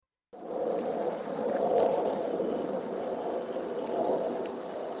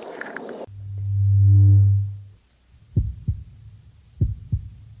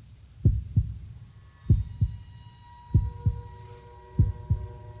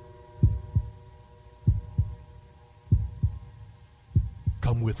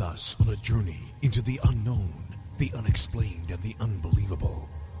Come with us on a journey into the unknown, the unexplained, and the unbelievable.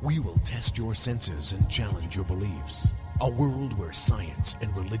 We will test your senses and challenge your beliefs. A world where science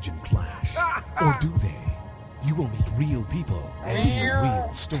and religion clash. Or do they? You will meet real people and hear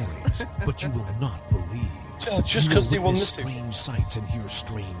real stories, but you will not believe. Just you because will they won witness this strange sights and hear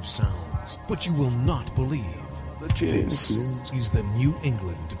strange sounds, but you will not believe. This is the New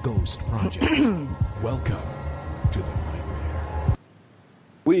England Ghost Project. Welcome to the nightmare.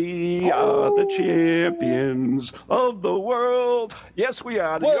 We are the champions of the world. Yes, we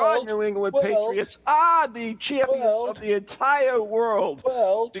are. The New England Patriots are the champions of the entire world.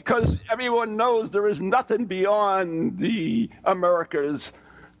 Because everyone knows there is nothing beyond the Americas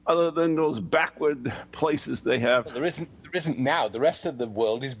other than those backward places they have. Well, there isn't now. The rest of the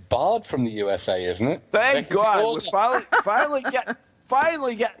world is barred from the USA, isn't it? Thank God. We're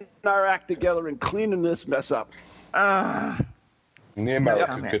finally getting our act together and cleaning this mess up. And the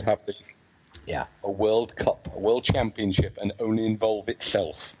America could have a World Cup, a World Championship, and only involve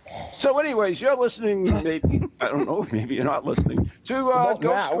itself. So anyways, you're listening, maybe, I don't know, maybe you're not listening, to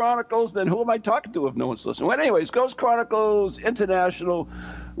Ghost Chronicles. Then who am I talking to if no one's listening? Well, anyways, Ghost Chronicles International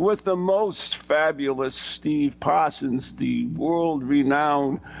with the most fabulous Steve Parsons, the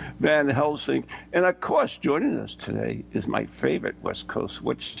world-renowned Van Helsing. And, of course, joining us today is my favorite West Coast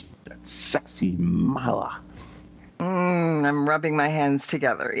witch, that sexy Marla. I'm rubbing my hands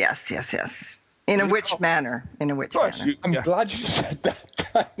together. Yes. In a witch manner. I'm glad you said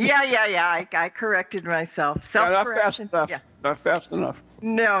that. Yeah. I corrected myself. Self-correction. Not fast enough.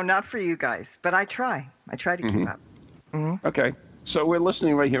 No, not for you guys. But I try. I try to keep up. Mm-hmm. Okay. So we're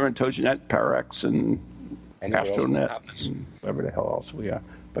listening right here on TogiNet, Parax, and Astronet, and whatever the hell else we are.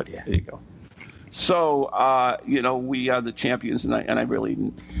 But there you go. So, we are the champions, and I really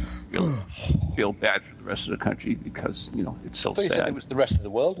feel bad for the rest of the country because, it's so sad. You said it was the rest of the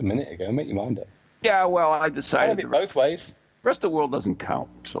world a minute ago. Make your mind up. Yeah, well, I decided it both ways. The rest of the world doesn't count,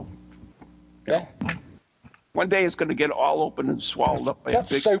 so. Yeah. One day it's going to get all open and swallowed up by a big...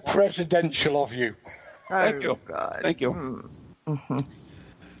 That's so presidential of you. Thank you. God. Thank you. Mm-hmm.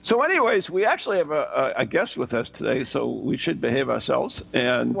 So anyways, we actually have a guest with us today, so we should behave ourselves.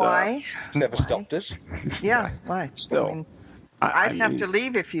 And why? Never stopped us. Yeah, why? Still. I'd have to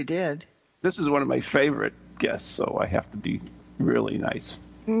leave if you did. This is one of my favorite guests, so I have to be really nice.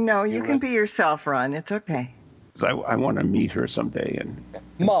 No, you can be yourself, Ron. It's okay. So I want to meet her someday. And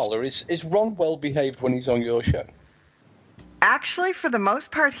Marla, is Ron well behaved when he's on your show? Actually, for the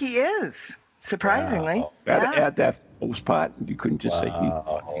most part, he is. Surprisingly. Add that most part. You couldn't just say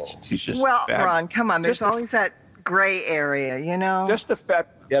he's just. Well, bad. Ron, come on. There's always that gray area, Just the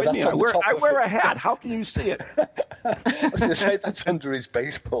fact. Yeah, I wear a hat. How can you see it? I was going to say that's under his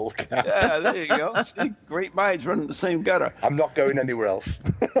baseball cap. Yeah, there you go. See, great minds running the same gutter. I'm not going anywhere else.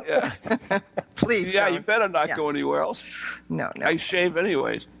 Yeah. Please. Yeah, you better not go anywhere else. No. I shave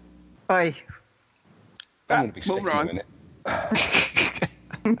anyways. Oi. I'm going to be sick in a minute.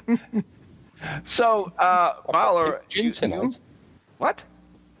 So, Marla, gin tonight. What?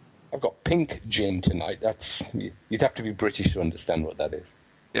 I've got pink gin tonight. You'd have to be British to understand what that is.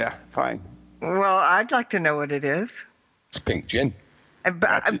 Yeah, fine. Well, I'd like to know what it is. It's pink gin. All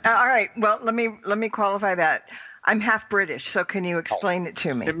right. Well, let me qualify that. I'm half British, so can you explain it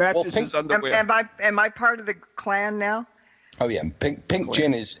to me? It matches his underwear. Am I part of the clan now? Oh yeah, pink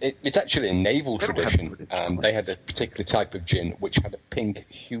gin it's actually a naval tradition, and they had a particular type of gin which had a pink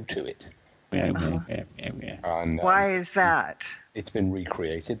hue to it. Yeah. And, why is that? It's been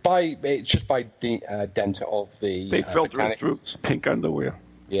recreated by the dent of the. They filter it through pink underwear.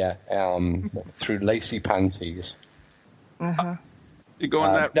 Yeah, through lacy panties. Uh-huh. You go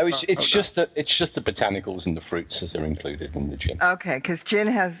on that? No, it's just the botanicals and the fruits that are included in the gin. Okay, because gin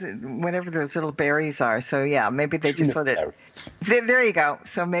has whatever those little berries are. So yeah, maybe they just let it. There you go.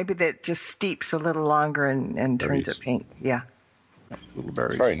 So maybe that just steeps a little longer and turns it pink. Yeah. Little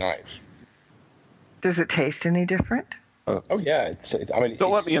berries. It's very nice. Does it taste any different? Oh yeah,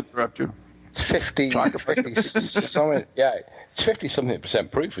 don't let me interrupt you. It's 50 something. Yeah, it's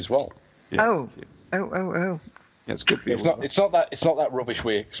 50-something% proof as well. Yeah. Oh. Yeah, it's good. It's not that rubbish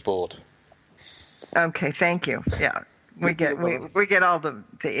we export. Okay, thank you. Yeah, we get all the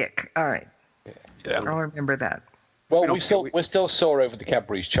ick. All right. Yeah. I'll remember that. Well, we're still sore over the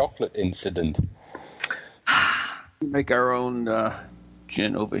Cadbury's chocolate incident. We make our own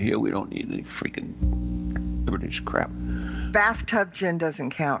gin over here. We don't need any freaking British crap. Bathtub gin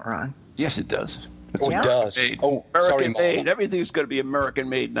doesn't count, Ron. Yes, it does. It does. Made. Oh, American sorry, made. Everything's going to be American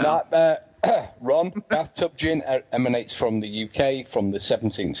made now. Ron, bathtub gin emanates from the UK from the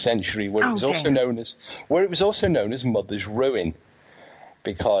 17th century, where it was also known as Mother's Ruin.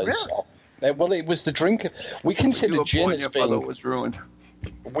 because well, it was the drink. We consider gin as being was ruined.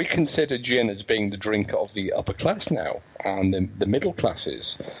 We consider gin as being the drink of the upper class now and the middle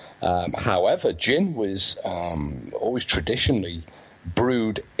classes. However, gin was always traditionally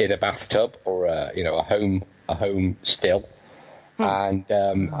brewed in a bathtub or a home still,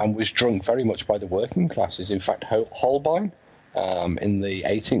 and was drunk very much by the working classes. In fact, Holbein in the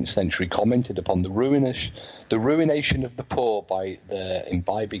 18th century commented upon the ruination of the poor by the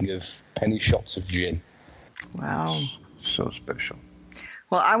imbibing of penny shots of gin. Wow, so special.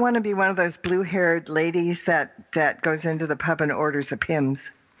 Well, I want to be one of those blue-haired ladies that goes into the pub and orders a Pimm's.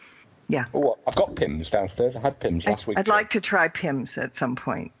 Yeah. Oh, I've got Pimm's downstairs. I had Pimm's last week. I'd like to try Pimm's at some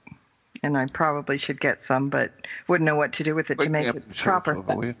point, and I probably should get some, but wouldn't know what to do with it to make it proper.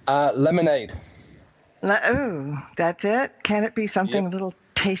 Lemonade. Oh, that's it? Can it be something a little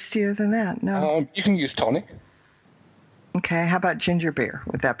tastier than that? No. You can use tonic. Okay, how about ginger beer?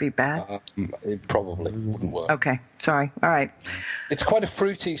 Would that be bad? It probably wouldn't work. Okay, sorry. All right. It's quite a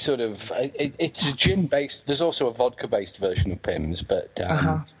fruity sort of... It's a gin-based... There's also a vodka-based version of Pimm's, but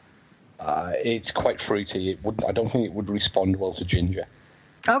it's quite fruity. I don't think it would respond well to ginger.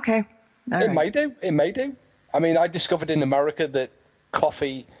 Okay. It may do. I mean, I discovered in America that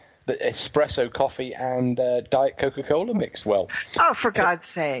espresso coffee and Diet Coca-Cola mixed well. Oh, for God's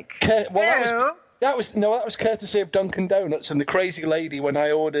sake. That was courtesy of Dunkin' Donuts, and the crazy lady, when I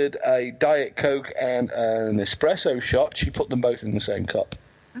ordered a Diet Coke and an espresso shot, she put them both in the same cup.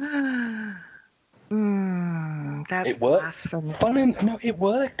 That's blasphemy. No, it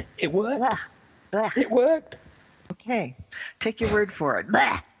worked. It worked. It worked. Okay, take your word for it.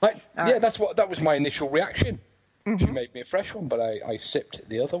 That was my initial reaction. She made me a fresh one, but I sipped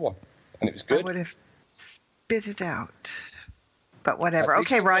the other one, and it was good. I would have spit it out. But whatever.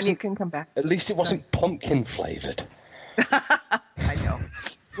 Okay, Ron, you can come back. At least it wasn't pumpkin flavored. I know.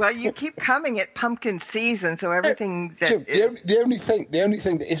 Well, you keep coming at pumpkin season, so everything that the only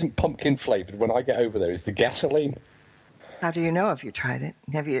thing that isn't pumpkin flavored when I get over there is the gasoline. How do you know if you tried it?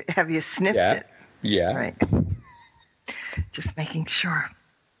 Have you sniffed it? Yeah. Right. Just making sure.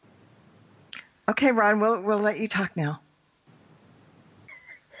 Okay, Ron, we'll let you talk now.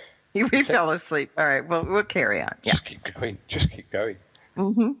 We fell asleep. All right, we'll carry on. Yeah. Just keep going.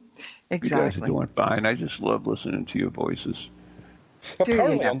 Mm-hmm. Exactly. You guys are doing fine. I just love listening to your voices.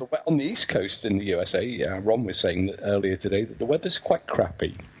 Apparently on the East Coast in the USA, Ron was saying earlier today that the weather's quite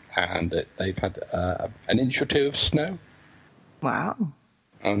crappy and that they've had an inch or two of snow. Wow.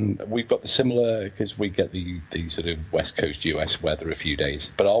 And we've got the similar, because we get the sort of West Coast US weather a few days.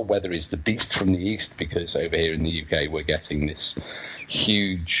 But our weather is the beast from the east, because over here in the UK we're getting this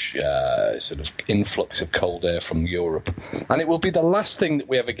huge sort of influx of cold air from Europe. And it will be the last thing that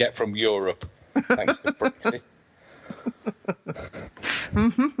we ever get from Europe, thanks to Brexit.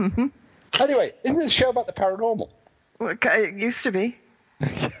 Anyway, isn't this a show about the paranormal? Well, it used to be.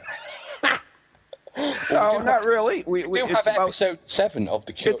 No, not really. We have episode 7 of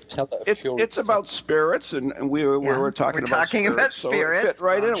the Teller of Curious. It's about spirits, and we were talking about spirits. So it fit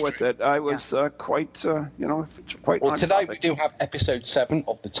right in with it. I was quite, quite. Well, today we do have episode 7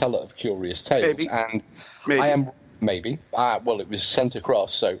 of the Teller of Curious Tales, and I am well, it was sent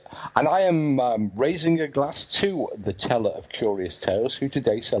across. So, and I am raising a glass to the Teller of Curious Tales, who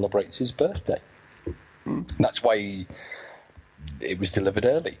today celebrates his birthday. That's why it was delivered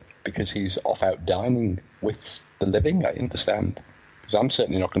early, because he's off out dining with the living, I understand. Because I'm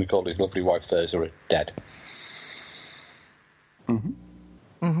certainly not going to call his lovely wife Thursday dead.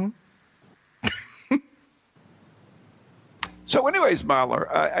 So anyways, Marla,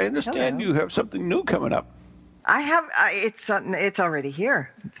 I understand you have something new coming up. I have. It's already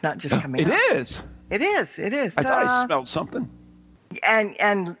here. It's not just coming up. It is. It is. I thought I smelled something.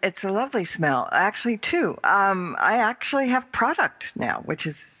 And it's a lovely smell, actually, too. I actually have product now, which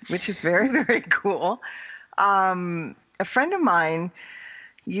is very, very cool. A friend of mine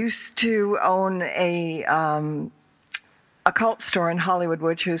used to own a occult store in Hollywood,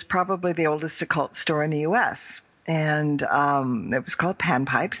 which is probably the oldest occult store in the U.S. And it was called Pan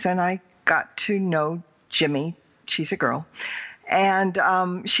Pipes, and I got to know Jimmy. She's a girl, and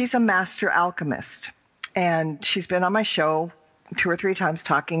she's a master alchemist, and she's been on my show 2 or 3 times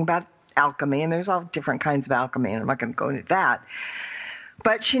talking about alchemy, and there's all different kinds of alchemy, and I'm not going to go into that.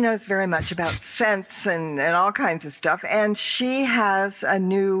 But she knows very much about scents and all kinds of stuff, and she has a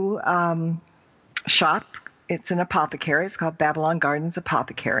new shop. It's an apothecary. It's called Babylon Gardens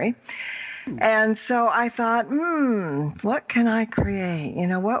Apothecary. And so I thought, what can I create?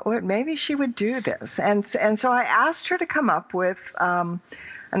 What maybe she would do this. And so I asked her to come up with an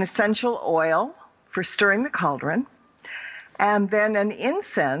essential oil for stirring the cauldron, and then an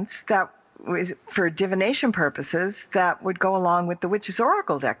incense that was for divination purposes that would go along with the Witch's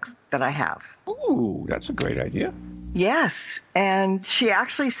Oracle deck that I have. Ooh, that's a great idea. Yes, and she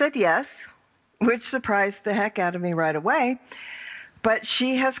actually said yes, which surprised the heck out of me right away. But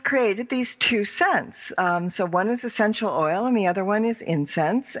she has created these two scents. So one is essential oil and the other one is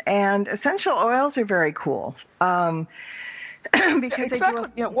incense. And essential oils are very cool. Because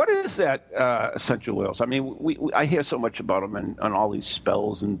exactly. What is that essential oils? I mean, I hear so much about them and all these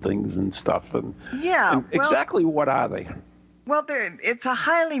spells and things and stuff. And exactly what are they? Well, it's a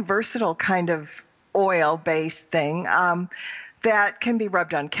highly versatile kind of oil-based thing that can be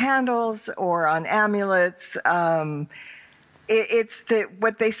rubbed on candles or on amulets.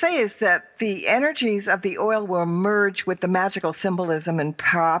 What they say is that the energies of the oil will merge with the magical symbolism and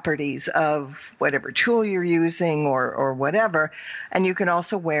properties of whatever tool you're using or whatever, and you can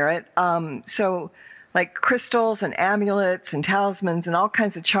also wear it. So like crystals and amulets and talismans and all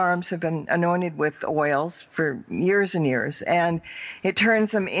kinds of charms have been anointed with oils for years and years, and it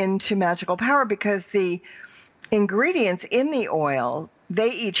turns them into magical power because the ingredients in the oil,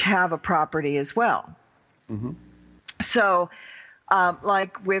 they each have a property as well. Mm-hmm. So,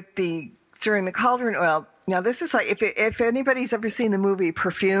 like with the Stirring the Cauldron oil, now this is like if anybody's ever seen the movie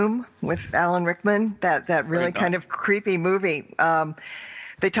Perfume with Alan Rickman, that really kind of creepy movie,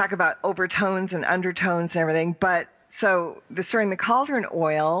 they talk about overtones and undertones and everything. But so the Stirring the Cauldron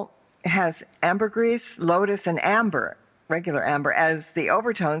oil has ambergris, lotus, and amber, regular amber, as the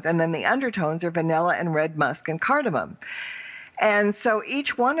overtones, and then the undertones are vanilla and red musk and cardamom. And so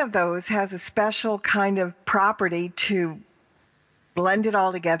each one of those has a special kind of property to blend it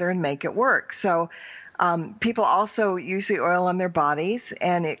all together and make it work. So people also use the oil on their bodies,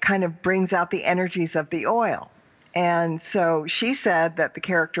 and it kind of brings out the energies of the oil. And so she said that the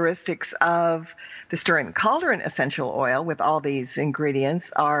characteristics of the Stirring the Cauldron essential oil with all these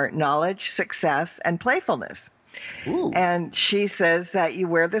ingredients are knowledge, success, and playfulness. Ooh. And she says that you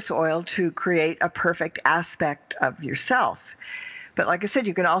wear this oil to create a perfect aspect of yourself. But like I said,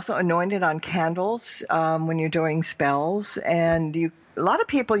 you can also anoint it on candles when you're doing spells. And a lot of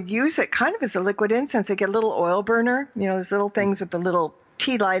people use it kind of as a liquid incense. They get a little oil burner, those little things with the little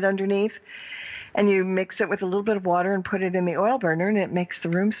tea light underneath. And you mix it with a little bit of water and put it in the oil burner, and it makes the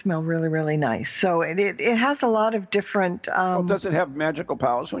room smell really, really nice. So it has a lot of different... does it have magical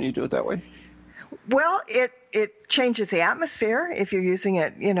powers when you do it that way? Well, it changes the atmosphere if you're using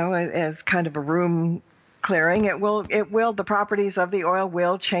it, as kind of a room clearing. The properties of the oil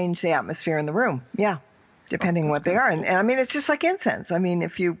will change the atmosphere in the room. Yeah, depending what they are. And I mean, it's just like incense. I mean,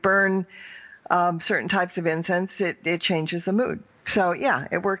 if you burn certain types of incense, it changes the mood. So yeah,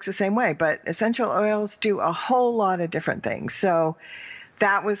 it works the same way. But essential oils do a whole lot of different things. So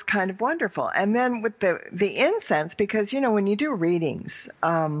that was kind of wonderful. And then with the incense, because, when you do readings,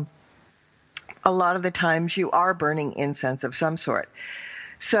 a lot of the times you are burning incense of some sort.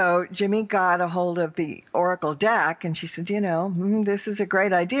 So Jimmy got a hold of the Oracle deck, and she said, this is a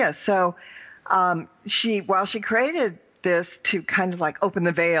great idea. So while she created this to kind of like open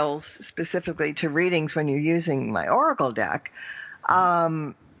the veils specifically to readings when you're using my Oracle deck,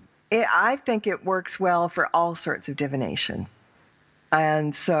 I think it works well for all sorts of divination.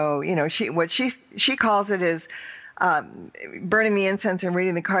 And so, she calls it is burning the incense and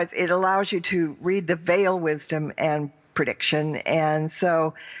reading the cards. It allows you to read the veil wisdom and prediction, and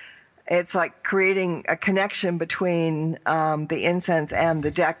so it's like creating a connection between the incense and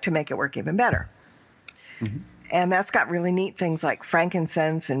the deck to make it work even better. Mm-hmm. And that's got really neat things like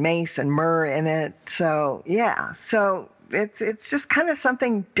frankincense and mace and myrrh in it. So yeah, so it's just kind of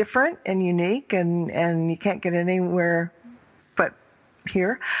something different and unique, and you can't get anywhere but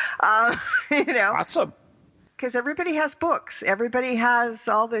here. Awesome. Because everybody has books. Everybody has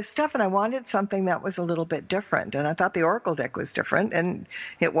all this stuff, and I wanted something that was a little bit different. And I thought the Oracle deck was different, and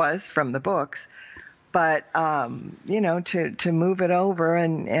it was from the books. But, to move it over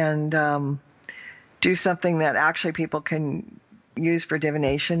and do something that actually people can use for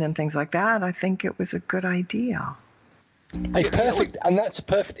divination and things like that, I think it was a good idea. Hey, perfect. And that's a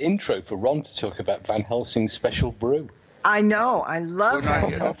perfect intro for Ron to talk about Van Helsing's special brew. I know. I love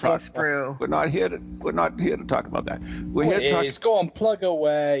Van Helsing's brew. We're not here to talk about that. We're here to talk. Go on, plug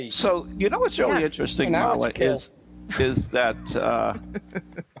away. So what's really interesting, Marla, is that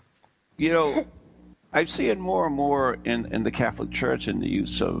I've seen more and more in the Catholic Church in the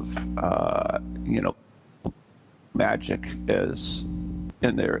use of magic as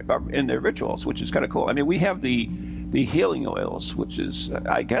in their rituals, which is kind of cool. I mean, we have the the healing oils, which is,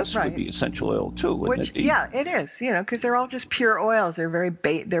 I guess, would be essential oil too, wouldn't it be? Yeah, it is. Because they're all just pure oils. They're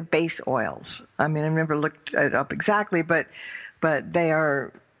they're base oils. I mean, I've never looked it up exactly, but they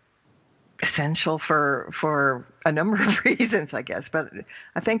are essential for a number of reasons, I guess. But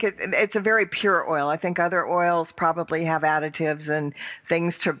I think it's a very pure oil. I think other oils probably have additives and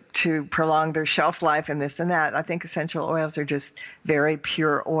things to prolong their shelf life and this and that. I think essential oils are just very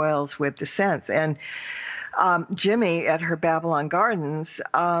pure oils with the scents. And Jimmy at her Babylon Gardens,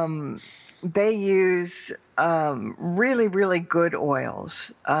 they use really, really good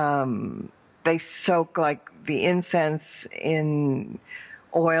oils. They soak like the incense in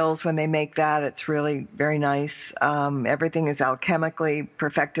oils when they make that. It's really very nice. Everything is alchemically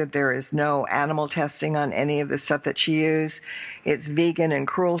perfected. There is no animal testing on any of the stuff that she used. It's vegan and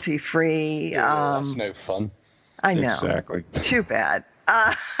cruelty free. That's no fun. I know. Exactly. Too bad.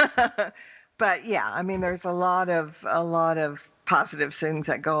 But yeah, I mean, there's a lot of positive things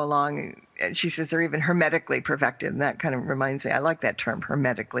that go along. And she says they're even hermetically perfected, and that kind of reminds me. I like that term,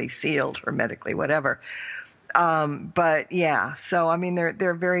 hermetically sealed, hermetically whatever. But yeah, so I mean,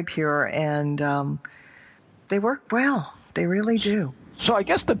 they're very pure, and they work well. They really do. So I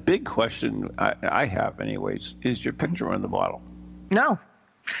guess the big question I have, anyways, is your picture on the bottle. No.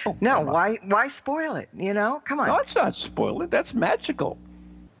 Why spoil it? Come on. No, it's not spoil it. That's magical.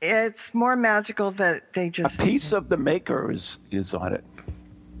 It's more magical that they just... A piece of the maker is on it.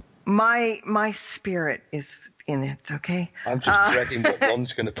 My spirit is in it, okay? I'm just dreading what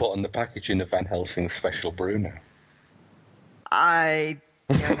Ron's going to put on the packaging of Van Helsing's special brew now. I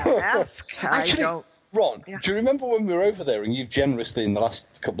don't ask. Actually, I don't... Ron, Yeah. do you remember when we were over there and you've generously, in the last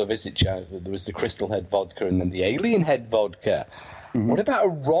couple of visits, there was the Crystal Head vodka and then the Alien Head vodka. Mm-hmm. What about a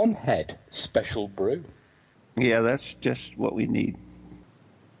Ron Head special brew? Yeah, that's just what we need.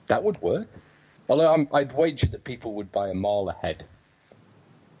 That would work. Although I'd wager that people would buy a Marla Head.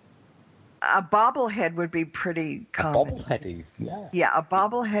 A bobblehead would be pretty common. A bobbleheady, yeah. Yeah, a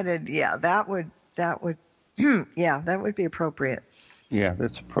bobbleheaded, yeah, that would, yeah, that would be appropriate. Yeah,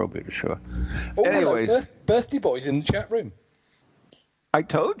 that's appropriate, sure. Oh, anyways, hello, birthday boys in the chat room. I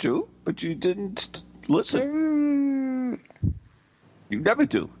told you, but you didn't listen. You never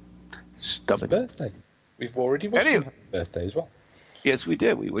do. Stubborn. Birthday. We've already wished him happy birthday as well. Yes, we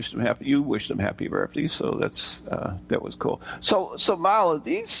did. We wished them happy. You wished them happy birthday, so that was cool. So Marla,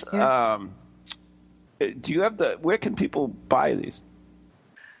 these do you have where can people buy these?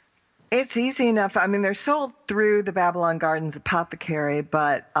 It's easy enough. I mean, they're sold through the Babylon Gardens Apothecary,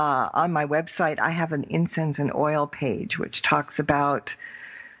 but on my website, I have an incense and oil page, which talks about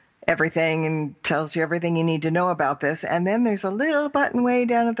everything and tells you everything you need to know about this. And then there's a little button way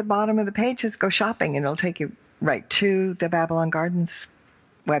down at the bottom of the page that says go shopping, and it'll take you right to the Babylon Gardens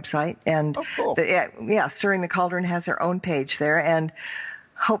website. And cool. Stirring the Cauldron has their own page there. And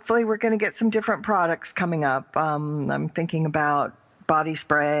hopefully we're going to get some different products coming up. I'm thinking about body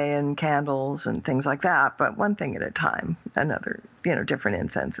spray and candles and things like that, but one thing at a time. Another, different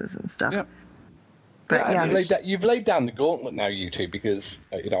incenses and stuff. Yep. But you've laid down the gauntlet now, you two, because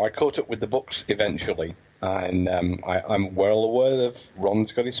I caught up with the books eventually, and I'm well aware of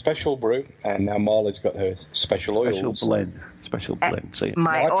Ron's got his special brew, and now Marla's got her special oils. Special blend. So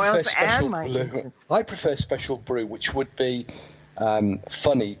my oils and my blue. I prefer special brew, which would be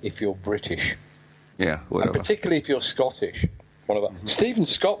funny if you're British. Yeah, and particularly if you're Scottish. Stephen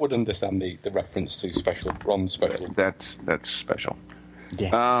Scott would understand the reference to Ron's special. That's special.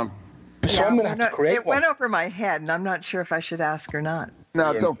 Yeah. So I'm going to have to create it one. It went over my head, and I'm not sure if I should ask or not.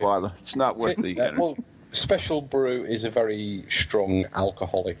 No, don't bother. It's not worth the energy. Well, special brew is a very strong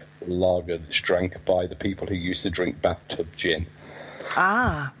alcoholic lager that's drank by the people who used to drink bathtub gin.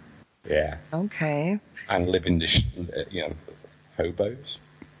 Ah. Yeah. Okay. And live in the, hobos.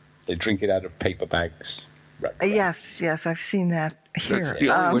 They drink it out of paper bags. Yes, I've seen that here. That's the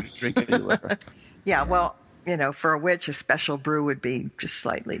only way to drink any liquor. Yeah, well, for a witch, a special brew would be just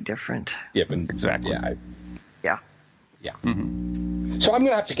slightly different. Yeah, but exactly. Yeah. Mm-hmm. So I'm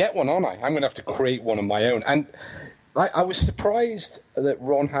going to have to get one, aren't I? I'm going to have to create one of my own. And I was surprised that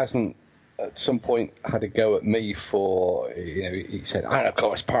Ron hasn't at some point had a go at me for, he said, and of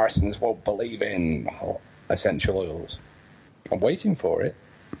course Parsons won't believe in essential oils. I'm waiting for it.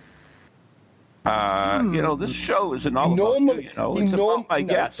 This show isn't all about it's about my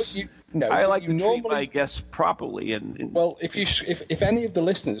guests. I like to treat my guests properly. Well, if any of the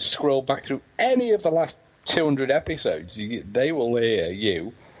listeners scroll back through any of the last 200 episodes, they will hear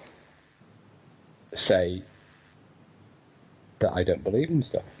you say that I don't believe in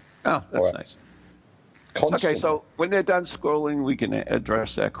stuff. Oh, that's nice. Constantly. Okay, so when they're done scrolling, we can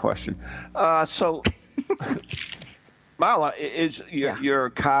address that question. So Marla, your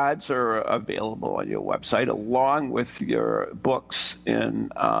cards are available on your website along with your books,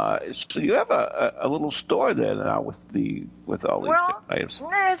 and so you have a little store there now with all these items.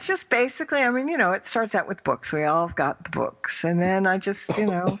 It's just basically, it starts out with books. We all have got the books, and then I just,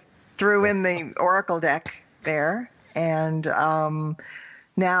 threw in the Oracle deck there, and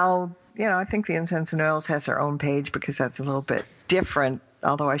now, I think the Incense and Oils has their own page because that's a little bit different.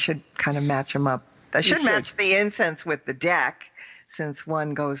 Although I should kind of match them up. I should match the incense with the deck, since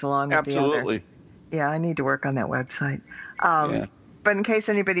one goes along with the other. Absolutely. Yeah, I need to work on that website. But in case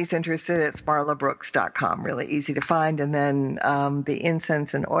anybody's interested, it's marlabrooks.com. Really easy to find. And then the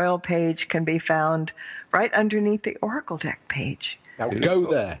incense and oil page can be found right underneath the Oracle deck page. Now go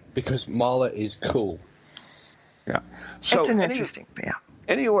there, because Marla is cool. Yeah. So it's an interesting,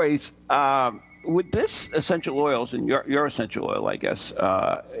 Anyways, with this essential oils and your essential oil, I guess,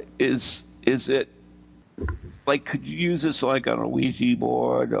 is it like, could you use this like on a Ouija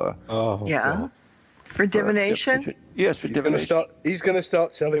board or? Oh, yeah. God. For divination? Yes, for divination. He's going to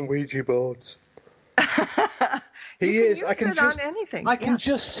start selling Ouija boards. He is. I can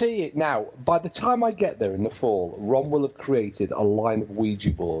just see it now. By the time I get there in the fall, Ron will have created a line of Ouija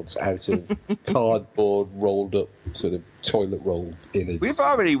boards out of cardboard rolled up, sort of toilet roll innards. We've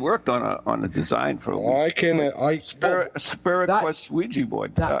already worked on a design for Spirit Quest Ouija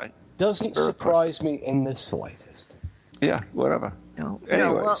board. That doesn't surprise me in the slightest. Yeah, whatever. No,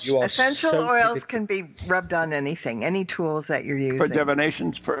 Anyways, essential oils can be rubbed on anything, any tools that you're using. For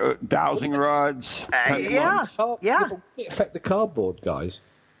divinations, for dowsing rods. Yeah. It affect the cardboard, guys.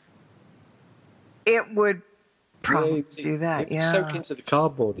 It would probably do that, yeah. Soak into the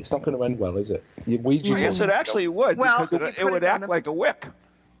cardboard. It's not going to end well, is it? Your Ouija board. Yes, it actually would, because it would act like a wick.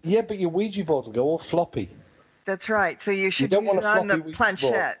 Yeah, but your Ouija board will go all floppy. That's right. So you should use it on the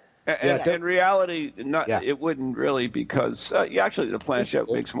planchette. In reality, it wouldn't really, because actually the planchette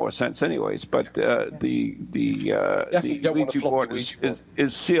makes more sense anyways. But the Ouija board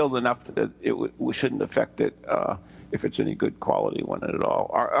is sealed enough that we shouldn't affect it if it's any good quality one at all.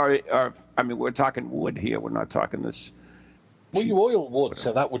 We're talking wood here. We're not talking this. Well, you oil wood,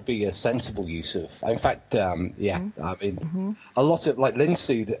 so that would be a sensible use of. In fact, a lot of like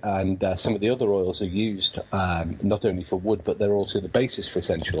linseed and some of the other oils are used not only for wood, but they're also the basis for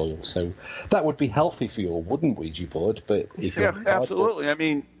essential oils. So that would be healthy for your wooden Ouija board. But if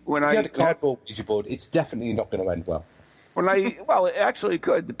absolutely. When I had a cardboard Ouija board, it's definitely not going to end well. It actually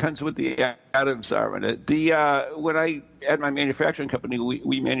could. Depends what the additives are in it. When I had my manufacturing company,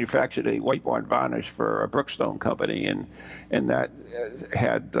 we manufactured a white bond varnish for a Brookstone company, and that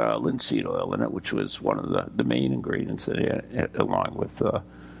had linseed oil in it, which was one of the main ingredients in it, along with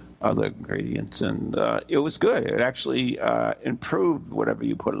other ingredients, and it was good. It actually improved whatever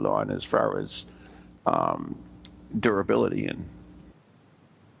you put it on as far as durability and.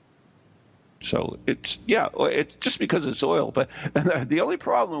 So it's just because it's oil. But the only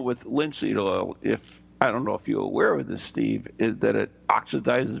problem with linseed oil, I don't know if you're aware of this, Steve, is that it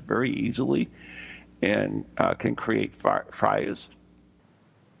oxidizes very easily and can create fires.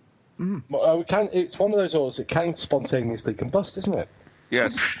 Well, it's one of those oils that can spontaneously combust, isn't it?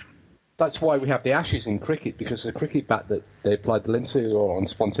 Yes. That's why we have the ashes in cricket, because the cricket bat that they applied the linseed oil on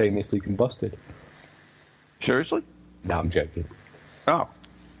spontaneously combusted. Seriously? No, I'm joking. Oh.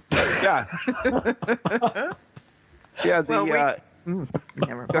 Yeah.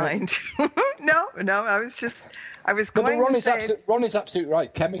 Never mind. No, I was going to say... Ron is absolutely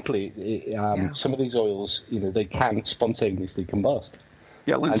right. Chemically, some of these oils, they can spontaneously combust.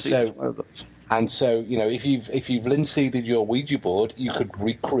 Yeah, linseed is one of those. And so, if you've linseeded your Ouija board, you could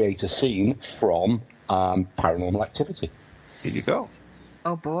recreate a scene from Paranormal Activity. Here you go.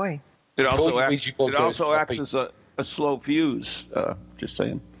 Oh, boy. It also acts as a slow fuse, just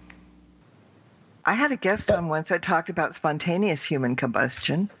saying. I had a guest on once that talked about spontaneous human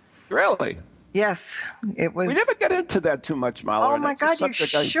combustion. Really? Yes, it was. We never get into that too much, Marla. Oh my God, you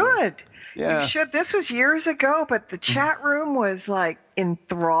should. Yeah. You should. This was years ago, but the chat room was like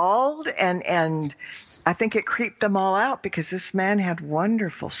enthralled, and I think it creeped them all out because this man had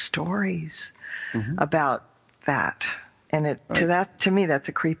wonderful stories about that, and to me, that's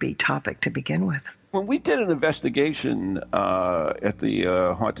a creepy topic to begin with. When we did an investigation at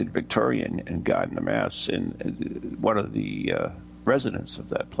the Haunted Victorian in Gardner, Mass., and one of the residents of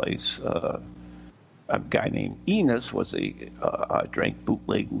that place, a guy named Enos, drank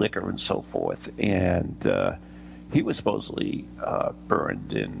bootleg liquor and so forth, and he was supposedly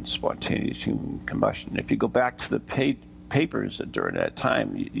burned in spontaneous human combustion. If you go back to the papers during that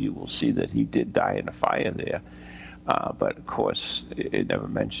time, you will see that he did die in a fire there. But of course, it never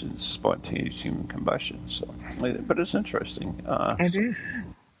mentions spontaneous human combustion. So, but it's interesting. It is.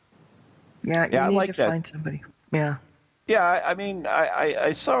 Yeah, you need to find somebody. Yeah. Yeah, I mean,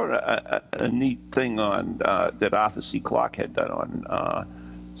 I saw a neat thing on that Arthur C. Clarke had done on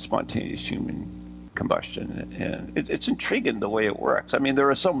spontaneous human combustion, and it's intriguing the way it works. I mean,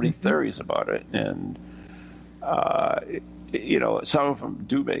 there are so many theories about it, and some of them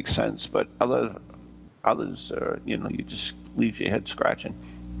do make sense, but others, you just leave your head scratching.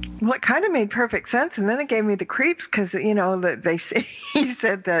 Well, it kind of made perfect sense, and then it gave me the creeps because he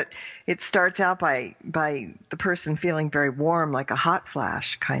said that it starts out by the person feeling very warm, like a hot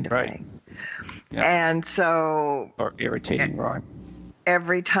flash kind of thing, and so or irritating wrong.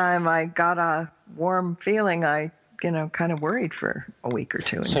 Every time I got a warm feeling, I kind of worried for a week or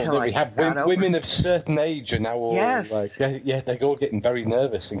two until we have women of certain age are now all like, they're all getting very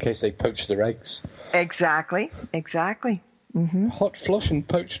nervous in case they poach their eggs. Exactly. Mm-hmm. Hot flush and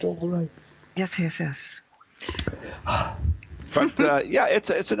poached all the eggs. Yes. But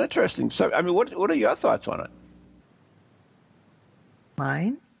it's an interesting subject. I mean, what are your thoughts on it?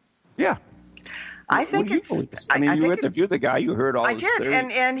 Mine? Yeah. I think you interviewed the guy. You heard all his theories. I did,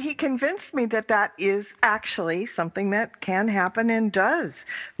 theories. and he convinced me that is actually something that can happen and does.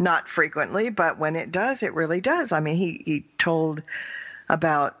 Not frequently, but when it does, it really does. I mean, he told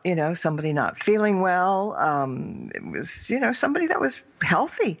about, somebody not feeling well. It was, somebody that was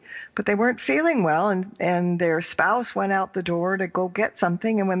healthy, but they weren't feeling well, and their spouse went out the door to go get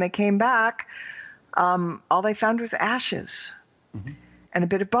something, and when they came back, all they found was ashes. Mm-hmm. And a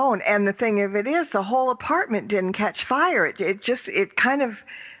bit of bone. And the thing of it is, the whole apartment didn't catch fire.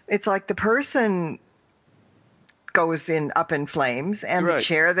 It's like the person goes up in flames, and the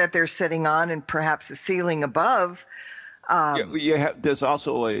chair that they're sitting on, and perhaps the ceiling above. There's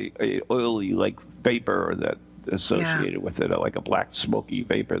also a oily like vapor that associated with it, like a black smoky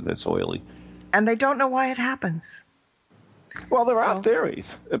vapor that's oily. And they don't know why it happens. Well, there are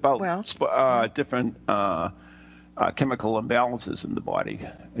theories about different chemical imbalances in the body.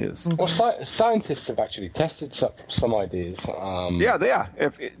 Well, scientists have actually tested some ideas. They are.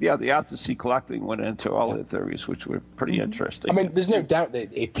 The Arthur C. Clarke thing went into all the theories, which were pretty interesting. I mean, there's no doubt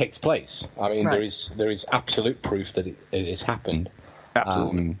that it takes place. I mean, there is absolute proof that it has happened.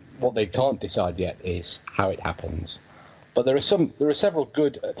 Absolutely. What they can't decide yet is how it happens. But there are several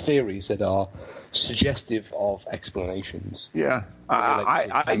good theories that are suggestive of explanations. Yeah,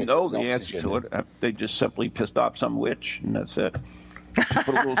 I know the answer to it. They just simply pissed off some witch, and that's it. Put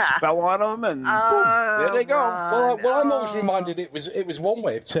a little spell on them, and boom, there they go. Well, I'm always reminded it was one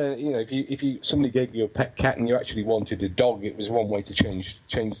way of turning. If somebody gave you a pet cat and you actually wanted a dog, it was one way to change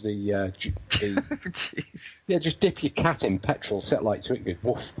the just dip your cat in petrol, set light to it, goes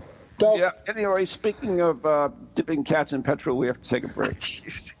woof. Dog. Yeah. Anyway, speaking of dipping cats in petrol, we have to take a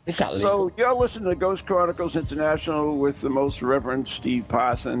break. So you're listening to Ghost Chronicles International with the most Reverend Steve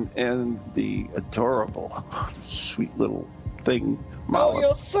Parson and the adorable, sweet little thing, Marla. Oh,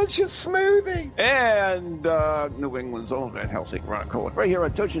 you're such a smoothie. And New England's own Van Helsing, Ron Cohen, right here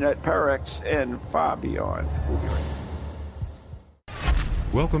on TogiNet, Parax, and far beyond.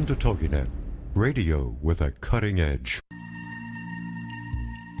 Welcome to TogiNet, radio with a cutting edge.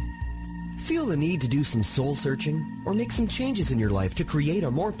 Feel the need to do some soul searching or make some changes in your life to create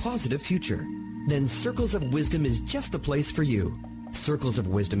a more positive future? Then Circles of Wisdom is just the place for you. Circles of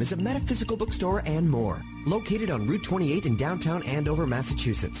Wisdom is a metaphysical bookstore and more, located on Route 28 in downtown Andover,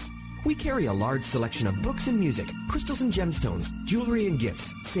 Massachusetts. We carry a large selection of books and music, crystals and gemstones, jewelry and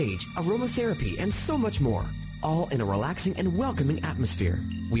gifts, sage, aromatherapy, and so much more, all in a relaxing and welcoming atmosphere.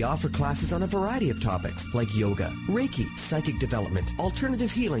 We offer classes on a variety of topics like yoga, Reiki, psychic development,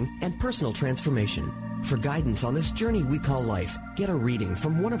 alternative healing, and personal transformation. For guidance on this journey we call life, get a reading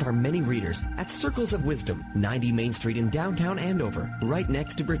from one of our many readers at Circles of Wisdom, 90 Main Street in downtown Andover, right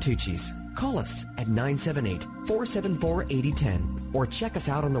next to Bertucci's. Call us at 978-474-8010 or check us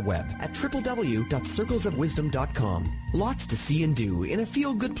out on the web at www.circlesofwisdom.com. Lots to see and do in a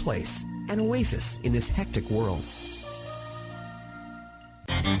feel-good place, an oasis in this hectic world.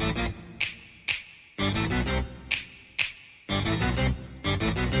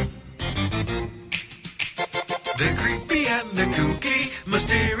 They're creepy and they're kooky,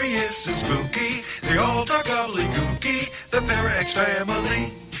 mysterious and spooky. They all talk gobbledygooky, the Parax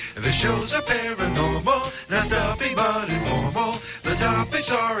family. The shows are paranormal, not stuffy but informal. The topics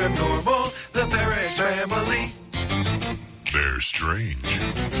are abnormal, the Parax family. They're strange,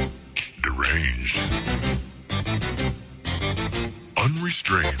 deranged,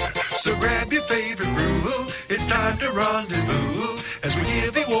 unrestrained. So grab your favorite brew, it's time to rendezvous as we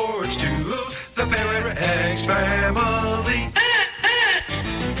give awards to the the Para X family.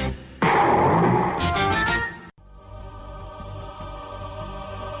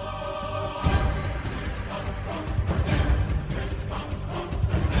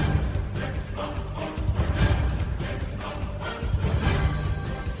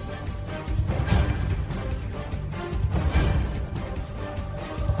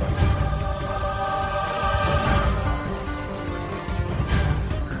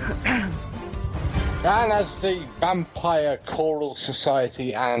 And as the Vampire Choral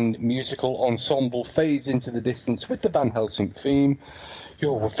Society and musical ensemble fades into the distance with the Van Helsing theme,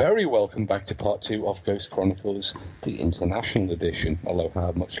 you're very welcome back to part 2 of Ghost Chronicles, the International Edition, although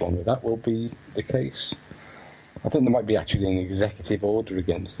how much longer that will be the case. I think there might be actually an executive order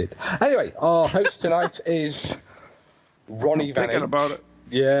against it. Anyway, our host tonight is Ronnie Van H. Thinking about it.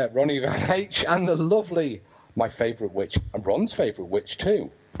 Yeah, Ronnie Van H. and the lovely, my favourite witch, and Ron's favourite witch too.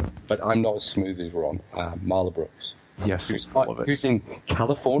 But I'm not as smooth as Ron, Marla Brooks. Yes, who's in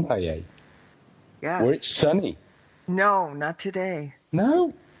California, Yeah. where it's sunny. No, not today.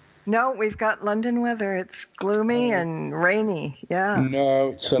 No? No, we've got London weather. It's gloomy and rainy. Yeah. No,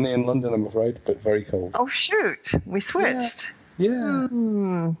 it's sunny in London, I'm afraid, but very cold. Oh, shoot. We switched. Yeah.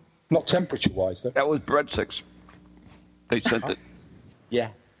 Hmm. Not temperature-wise, though. That was breadsticks. They sent it. Yeah.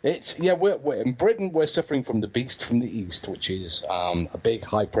 We're in Britain. We're suffering from the beast from the east, which is a big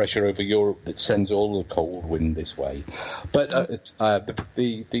high pressure over Europe that sends all the cold wind this way. But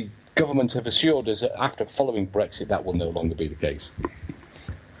the government have assured us that after following Brexit, that will no longer be the case.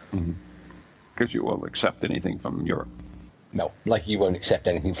 Because you won't accept anything from Europe. No, like you won't accept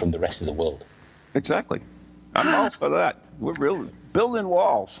anything from the rest of the world. Exactly. I'm all for that. We're really building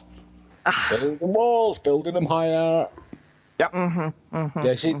walls. Building walls, building them higher. Yep.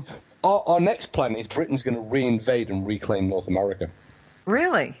 Yeah, see, our next plan is Britain's going to reinvade and reclaim North America.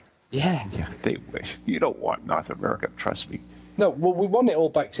 Really? Yeah. Yeah, they wish. You don't want North America, trust me. No, well, we want it all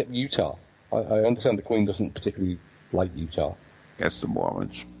back except Utah. I understand the Queen doesn't particularly like Utah. That's the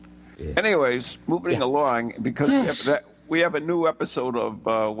Mormons. Yeah. Anyways, moving along, because we have a new episode of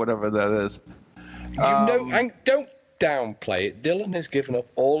whatever that is. And don't downplay it. Dylan has given up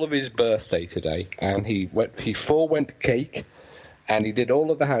all of his birthday today, and he forewent cake, and he did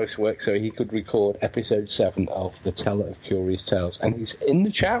all of the housework so he could record episode 7 of The Teller of Curious Tales, and he's in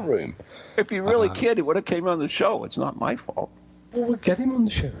the chat room. If he really cared, he would have came on the show. It's not my fault. Well, we'll get him on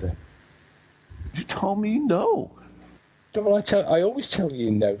the show then. You told me no. Well, I always tell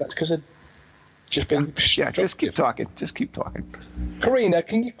you no. That's because I've just been... Yeah, just keep talking. Just keep talking. Karina,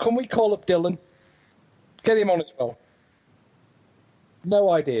 can we call up Dylan? Get him on as well. No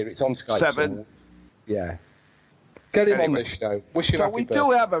idea. It's on Skype. 7. So, yeah. Get him on the show. Wish him so happy we birthday.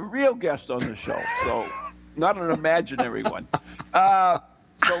 do have a real guest on the show, so not an imaginary one.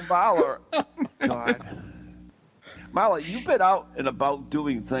 So Marla, Marla, you've been out and about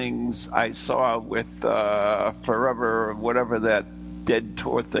doing things. I saw with Forever, whatever that Dead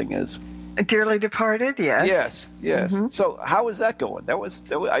tour thing is. Dearly Departed, yes. Yes. Mm-hmm. So how is that going?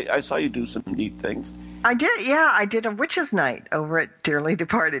 I saw you do some neat things. I did, yeah. I did a witches' night over at Dearly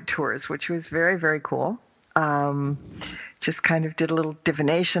Departed Tours, which was very, very cool. Just kind of did a little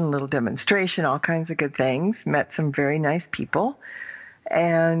divination, a little demonstration, all kinds of good things. Met some very nice people.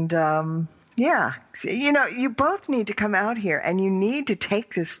 And, yeah, you both need to come out here, and you need to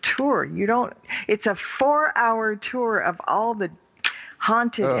take this tour. It's a 4-hour tour of all the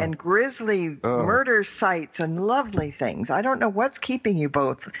haunted and grisly murder sites and lovely things. I don't know what's keeping you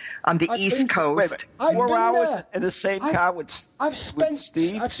both on the East Coast. Wait, 4 hours in the same car with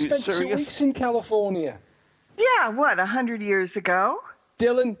Steve? I've spent 2 weeks in California. Yeah, 100 years ago?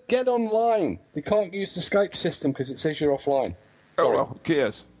 Dylan, get online. We can't use the Skype system because it says you're offline. Sorry. Oh, well, who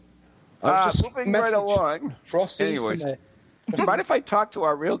cares? Moving right along. Frosty. Anyways, mind if I talk to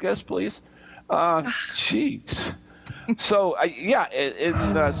our real guest, please? Jeez. So,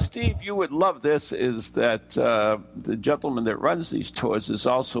 Steve, you would love this, is that the gentleman that runs these tours is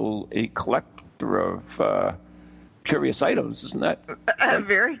also a collector of curious items, isn't that?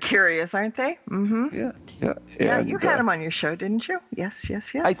 Very curious, aren't they? Mm-hmm. Yeah. Yeah, you had him on your show, didn't you? Yes.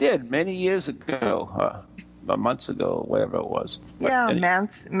 I did, many years ago, months ago, whatever it was. Yeah,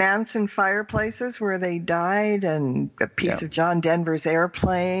 Manson fireplaces where they died, and a piece of John Denver's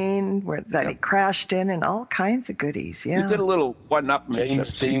airplane that he crashed in, and all kinds of goodies. Yeah, you did a little one-upmanship.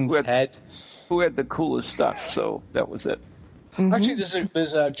 James Dean's head. Who had the coolest stuff? So that was it. Mm-hmm. Actually,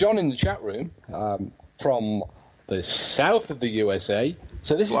 there's John in the chat room from the south of the USA.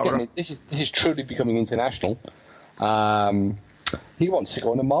 So this is truly becoming international. He wants to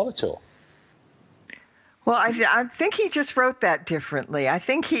go on a Marla tour. Well, I think he just wrote that differently. I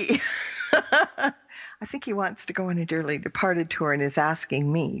think he I think he wants to go on a dearly departed tour and is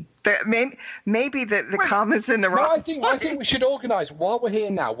asking me. Maybe the comma's in the wrong. No, I think we should organise while we're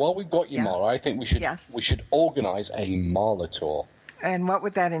here now. While we've got you, Marla, I think we should organise a Marla tour. And what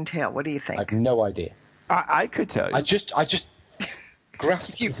would that entail? What do you think? I have no idea. I could tell you. I just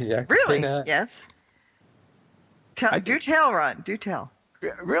grasped you. Really? Yes. Do tell, Ron. Do tell.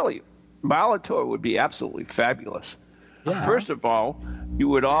 Really, Marla tour would be absolutely fabulous. Yeah. First of all, you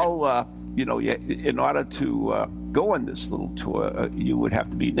would all, in order to go on this little tour, you would have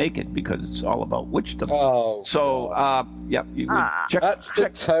to be naked because it's all about witchdom. Oh. So, you would check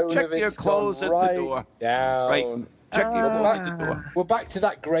your clothes at the door. Down. Right. Check your clothes at the door. We're back to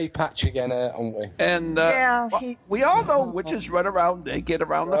that grey patch again, aren't we? And we all know witches run around naked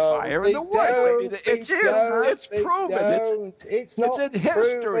around the fire in the woods. It's proven. It's not in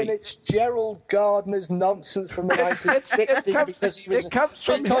history. Proven. It's Gerald Gardner's nonsense from the 1960s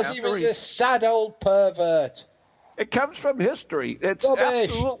because he was a sad old pervert. It comes from history. It's rubbish.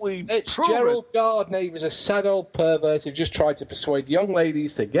 Absolutely It's proven. Gerald Gardner. He was a sad old pervert who just tried to persuade young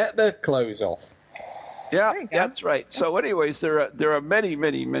ladies to get their clothes off. Yeah, that's right. So anyways, there are many,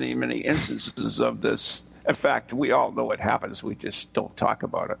 many, many, many instances of this. In fact, we all know it happens. We just don't talk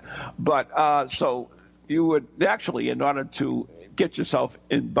about it. But so you would actually, in order to get yourself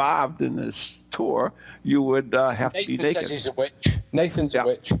involved in this tour, you would have to be naked. Nathan says he's a witch. Nathan's a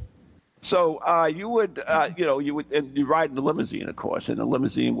witch. So you would, and you ride in the limousine, of course, and the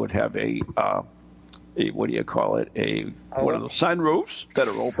limousine would have a what do you call it? One of the sunroofs that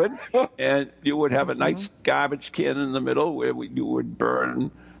are open, and you would have a nice garbage can in the middle where you would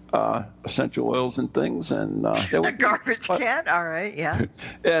burn essential oils and things, and a garbage can. All right, yeah.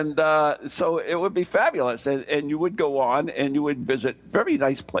 And so it would be fabulous, and you would go on and you would visit very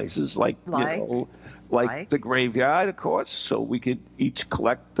nice places like the graveyard, of course. So we could each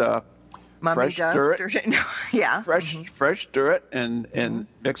collect. Fresh dirt, fresh dirt, and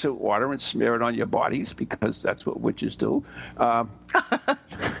mix it with water and smear it on your bodies because that's what witches do. Am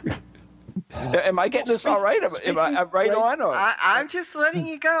I getting this all right? Am I right on? Or? I'm just letting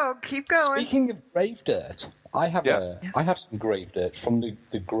you go. Keep going. Speaking of grave dirt, I have some grave dirt from the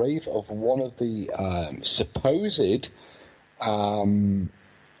grave of one of the supposed. I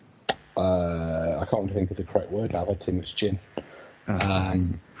can't think of the correct word now. I had too much gin.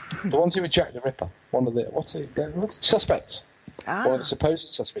 The ones who were Jack the Ripper, one of the suspects, one of the supposed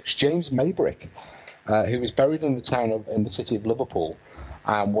suspects, James Maybrick, who was buried in the city of Liverpool,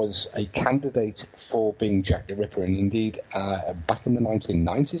 and was a candidate for being Jack the Ripper. And indeed, back in the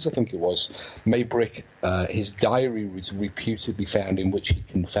 1990s, I think it was, Maybrick, his diary was reputedly found in which he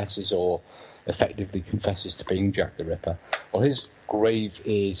confesses or effectively confesses to being Jack the Ripper. Well, his grave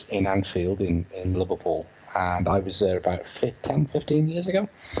is in Anfield in Liverpool. And I was there about 10-15 years ago.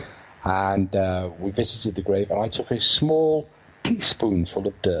 And we visited the grave, and I took a small teaspoonful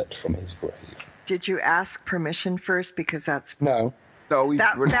of dirt from his grave. Did you ask permission first? Because that's... No. That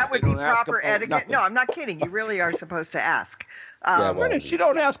would be proper etiquette. Nothing. No, I'm not kidding. You really are supposed to ask. You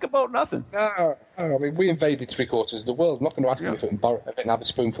don't ask about nothing. No, I mean, we invaded 3/4 of the world. I'm not going to ask him if I can have a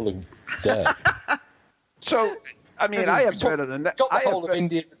spoonful of dirt. So, I mean, I have better than that. Got the whole of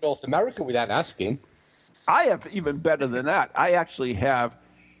India and North America without asking. I have even better than that. I actually have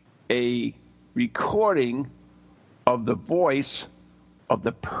a recording of the voice of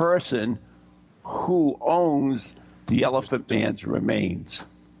the person who owns the Elephant Man's remains.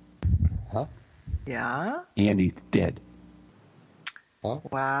 Huh? Yeah? And he's dead. Huh?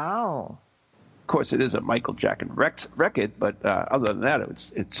 Wow. Of course, it is a Michael Jackson record, but other than that,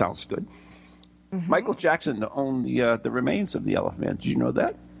 it sounds good. Mm-hmm. Michael Jackson owned the remains of the Elephant Man. Did you know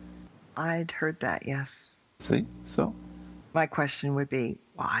that? I'd heard that, yes. See? So? My question would be,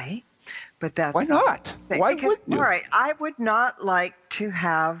 why? But that's... Why not? Why wouldn't you? All right, I would not like to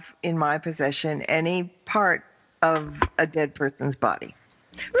have in my possession any part of a dead person's body.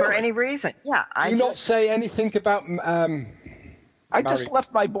 Really? For any reason. Yeah. Do you not say anything about... I just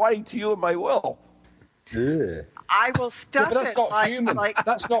left my body to you in my will. Ugh. I will stuff but that's it not human.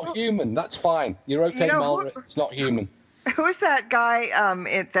 That's not human. That's fine. You're okay, Marla. It's not human. Who's that guy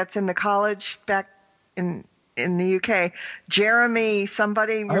that's in the college back in the UK? Jeremy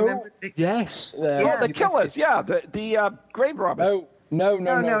somebody? Remember? Yes. The killers. Yeah, the grave robbers.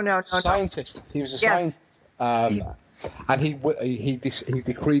 No. Scientist. He was a scientist. And he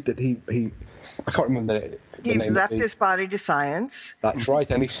decreed that he I can't remember the name. He left his body to science. That's right,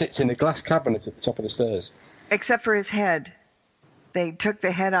 and he sits in a glass cabinet at the top of the stairs. Except for his head. They took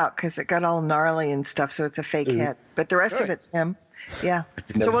the head out because it got all gnarly and stuff, so it's a fake head. But the rest of it's him. Yeah.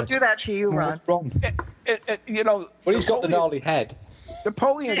 So we'll do that to you, Ron. Well, he's got the gnarly head.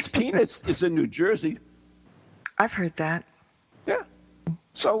 Napoleon's penis is in New Jersey. I've heard that. Yeah.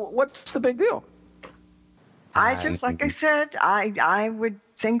 So what's the big deal? Like I said, I would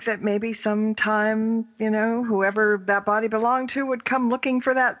think that maybe sometime, whoever that body belonged to would come looking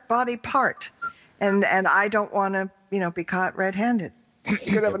for that body part. And I don't want to, be caught red-handed. You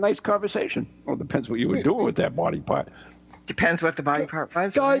could have a nice conversation. Well, it depends what you were doing with that body part. Depends what the body part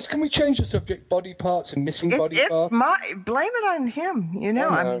was. Guys, can we change the subject? Body parts and missing body parts. Blame it on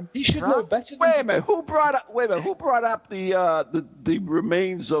him. He should know better. Wait a minute. Who brought up the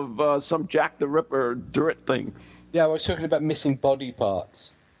remains of some Jack the Ripper dirt thing? Yeah, I was talking about missing body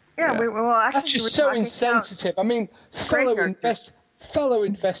parts. Yeah. Actually, that's just so insensitive. I mean, fellow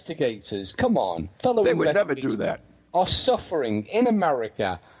investigators. Come on, They would never do that. Are suffering in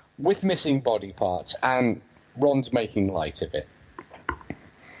America with missing body parts, and Ron's making light of it.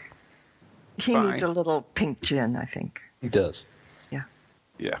 He needs a little pink gin, I think. He does. Yeah.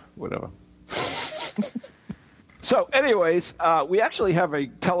 Yeah, whatever. So, anyways, we actually have a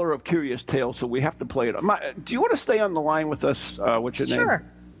teller of curious tales, so we have to play it. Do you want to stay on the line with us? What's your name? Sure.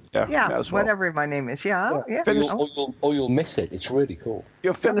 Yeah, well. Whatever my name is. Yeah. Or you'll miss it. It's really cool.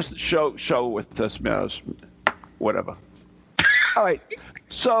 You'll finish the show with us, Maz. Whatever. All right.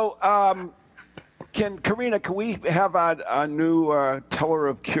 So, Karina, can we have a new teller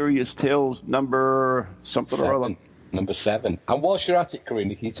of curious tales, number something 7. or other? Number 7. And whilst you're at it,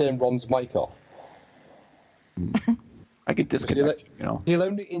 Karina, can you turn Ron's mic off? I can disconnect. He'll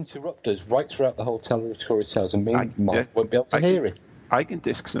only interrupt us right throughout the whole teller of curious tales, and Mike won't be able to hear it. I can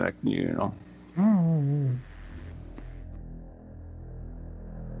disconnect you.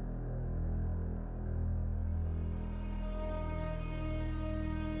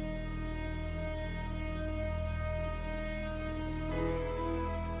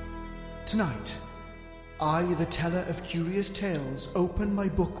 Tonight, I, the teller of curious tales, open my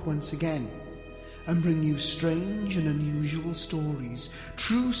book once again and bring you strange and unusual stories,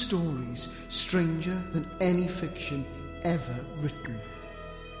 true stories, stranger than any fiction ever written.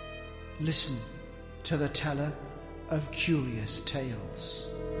 Listen to the teller of curious tales.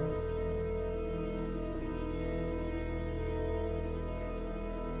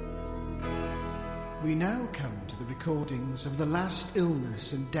 We now come to the recordings of the last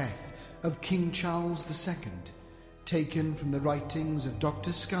illness and death of King Charles II, taken from the writings of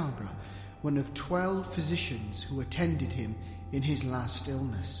Dr. Scarborough, one of 12 physicians who attended him in his last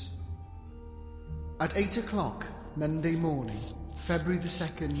illness. At 8 o'clock Monday morning, February the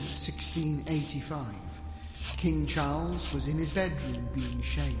 2nd, 1685, King Charles was in his bedroom being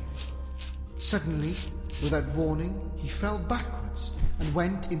shaved. Suddenly, without warning, he fell backwards and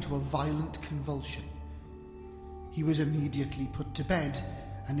went into a violent convulsion. He was immediately put to bed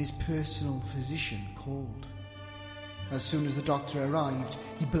and his personal physician called. As soon as the doctor arrived,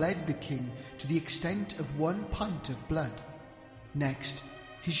 he bled the king to the extent of 1 pint of blood. Next,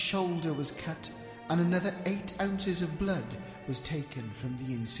 his shoulder was cut and another 8 ounces of blood was taken from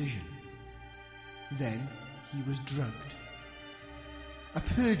the incision. Then he was drugged. A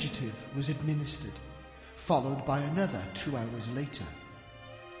purgative was administered, followed by another 2 hours later.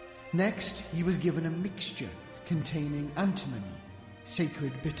 Next, he was given a mixture containing antimony,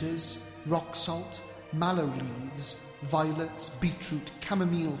 sacred bitters, rock salt, mallow leaves, violets, beetroot,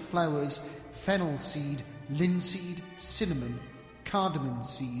 chamomile flowers, fennel seed, linseed, cinnamon, cardamom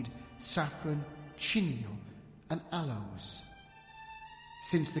seed, saffron, chineal, and aloes.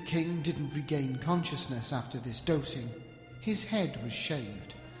 Since the king didn't regain consciousness after this dosing, his head was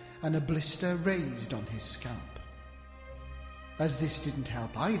shaved and a blister raised on his scalp. As this didn't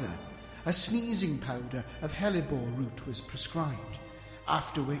help either, a sneezing powder of hellebore root was prescribed,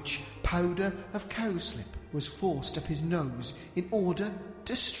 after which powder of cowslip was forced up his nose in order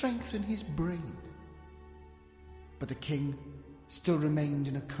to strengthen his brain. But the king still remained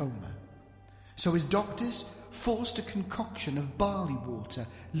in a coma, so his doctors forced a concoction of barley water,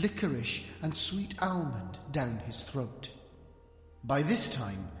 licorice, and sweet almond down his throat. By this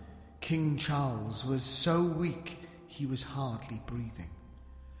time, King Charles was so weak he was hardly breathing.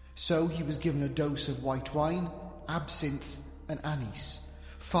 So he was given a dose of white wine, absinthe, and anise,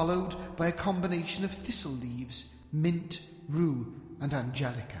 followed by a combination of thistle leaves, mint, rue, and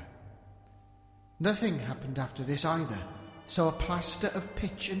angelica. Nothing happened after this either, so a plaster of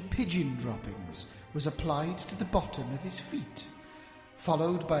pitch and pigeon droppings was applied to the bottom of his feet,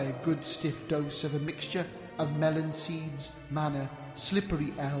 followed by a good stiff dose of a mixture of melon seeds, manna,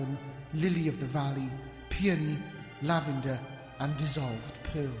 slippery elm, lily of the valley, peony, lavender, and dissolved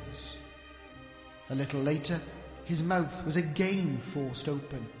pearls. A little later, his mouth was again forced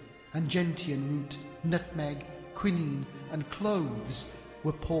open, and gentian root, nutmeg, quinine, and cloves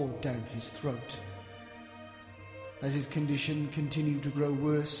were poured down his throat. As his condition continued to grow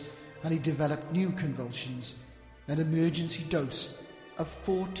worse and he developed new convulsions, an emergency dose of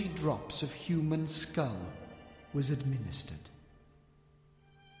 40 drops of human skull was administered.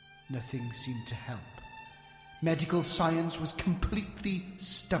 Nothing seemed to help. Medical science was completely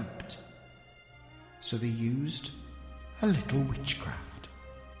stumped. So they used a little witchcraft.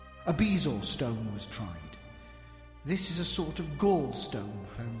 A bezoar stone was tried. This is a sort of gallstone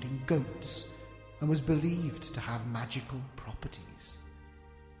found in goats and was believed to have magical properties.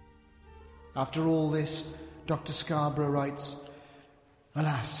 After all this, Dr. Scarborough writes,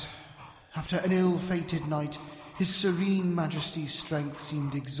 "Alas, after an ill-fated night, His Serene Majesty's strength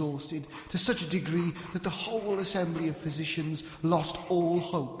seemed exhausted to such a degree that the whole assembly of physicians lost all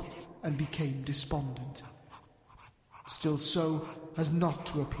hope and became despondent. Still so as not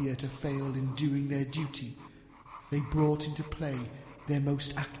to appear to fail in doing their duty, they brought into play their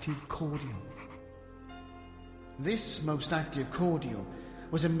most active cordial. This most active cordial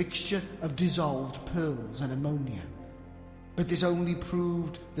was a mixture of dissolved pearls and ammonia, but this only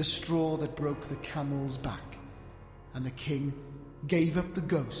proved the straw that broke the camel's back, and the king gave up the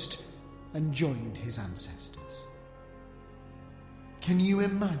ghost and joined his ancestors. Can you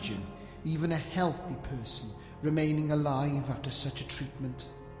imagine even a healthy person remaining alive after such a treatment?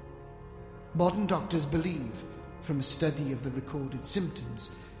 Modern doctors believe, from a study of the recorded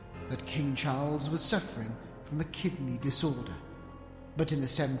symptoms, that King Charles was suffering from a kidney disorder. But in the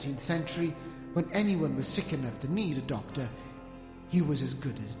 17th century, when anyone was sick enough to need a doctor, he was as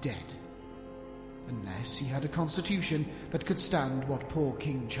good as dead. Unless he had a constitution that could stand what poor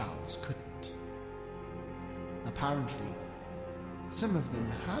King Charles couldn't. Apparently, some of them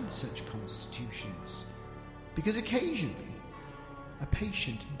had such constitutions, because occasionally a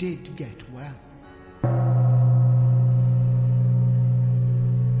patient did get well.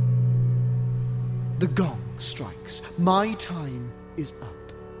 The gong strikes. My time is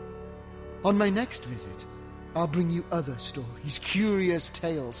up. On my next visit, I'll bring you other stories, curious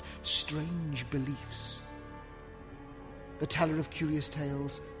tales, strange beliefs. The teller of curious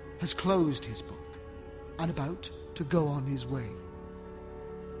tales has closed his book and about to go on his way.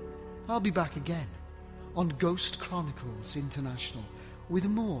 I'll be back again on Ghost Chronicles International with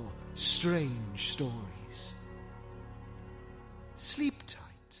more strange stories. Sleep tight.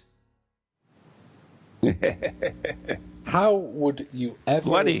 How would you ever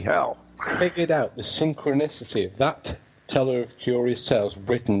Bloody hell. figured out the synchronicity of that teller of curious tales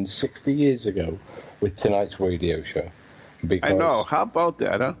written 60 years ago with tonight's radio show? Because I know. How about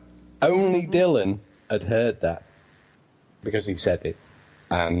that, huh? only Dylan had heard that because he said it,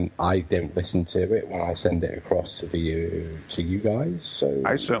 and I don't listen to it when I send it across to you guys. So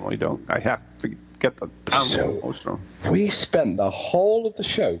I certainly don't. I have to get the download most of them. we spent the whole of the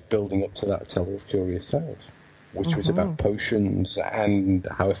show building up to that teller of curious tales, which was about potions and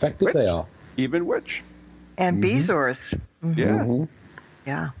how effective they are. Even witch. And bezoars. Yeah.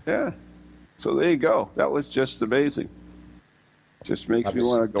 Yeah. Yeah. So there you go. That was just amazing. Just makes me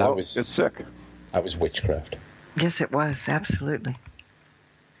want to go out and get sick. That was witchcraft. Yes, it was. Absolutely.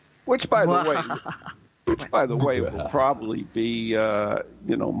 Which, by the way, will probably be,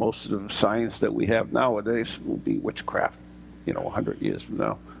 most of the science that we have nowadays will be witchcraft, 100 years from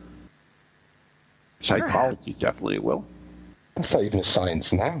now. Psychology definitely will. That's not even a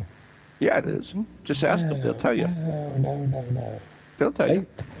science now. Yeah, it is. Just ask them. They'll tell you. No. They'll tell you.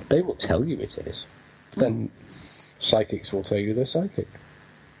 They will tell you it is. Then psychics will tell you they're psychic.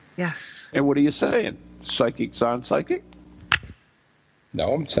 Yes. And what are you saying? Psychics aren't psychic?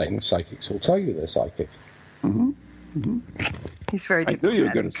 No, I'm saying psychics will tell you they're psychic. He's very I knew you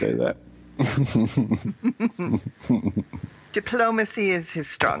were going to say that. Diplomacy is his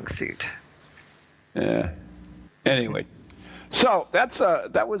strong suit. Yeah. Anyway, so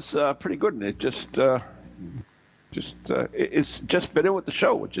that was pretty good, and it it's just been in with the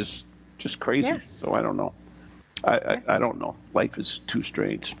show, which is just crazy. Yes. So I don't know. I don't know. Life is too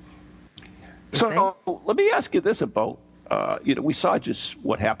strange. So let me ask you this about we saw just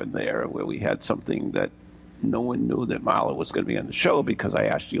what happened there, where we had something that no one knew that Marla was going to be on the show because I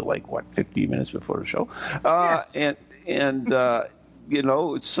asked you 15 minutes before the show,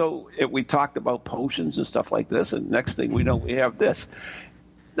 so we talked about potions and stuff like this, and next thing we know, we have this.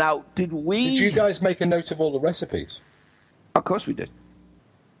 Now, did you guys make a note of all the recipes? Of course we did.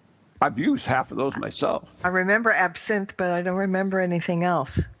 I've used half of those myself. I remember absinthe, but I don't remember anything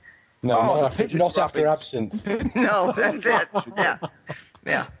else. No, not after absinthe. No, that's it.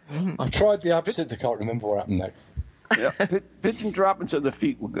 Yeah. I tried the absinthe. I can't remember what happened next. Yeah, pigeon droppings on the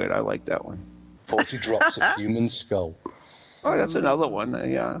feet were good. I like that one. 40 drops of human skull. Oh, that's another one.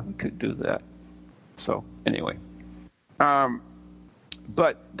 Yeah, we could do that. So, anyway.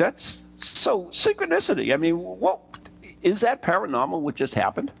 But that's so synchronicity. I mean, what is that paranormal what just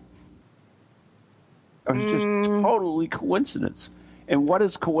happened? Or is it just totally coincidence? And what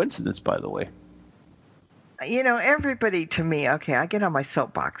is coincidence, by the way? Everybody to me, okay, I get on my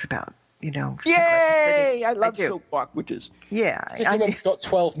soapbox about, Yay! I love soapbox witches. Yeah. You've got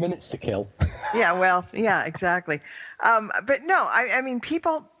 12 minutes to kill. Yeah, well, yeah, exactly. But no, I mean,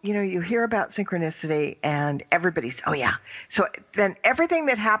 people, you hear about synchronicity and everybody's, oh yeah. So then everything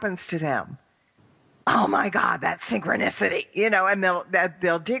that happens to them, oh my God, that's synchronicity, and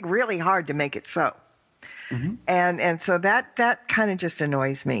they'll dig really hard to make it so. Mm-hmm. And so that kind of just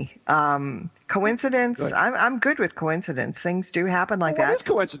annoys me. Coincidence, good. I'm good with coincidence. Things do happen like that. What is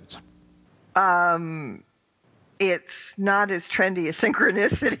coincidence? It's not as trendy as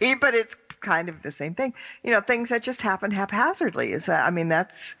synchronicity, but it's kind of the same thing. Things that just happen haphazardly.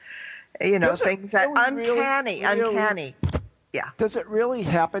 That's, things that uncanny. Yeah. Does it really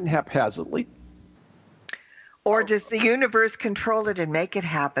happen haphazardly? Or does the universe control it and make it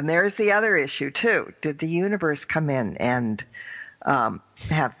happen? There's the other issue, too. Did the universe come in and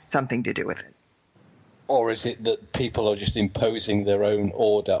have something to do with it? Or is it that people are just imposing their own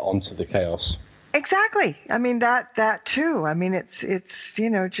order onto the chaos? Exactly. I mean, that too. I mean, it's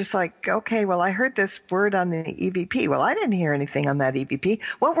just like, okay, well, I heard this word on the EVP. Well, I didn't hear anything on that EVP.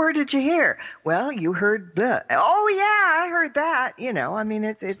 What word did you hear? Well, you heard blah. Oh, yeah, I heard that. I mean,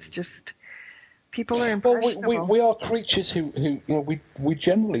 it's just... People are impressionable. Well, we are creatures who we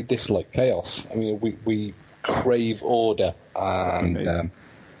generally dislike chaos. I mean, we crave order and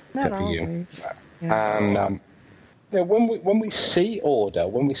except for you. Yeah. And when we see order,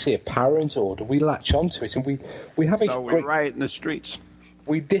 when we see apparent order, we latch onto it, and we have we riot in the streets.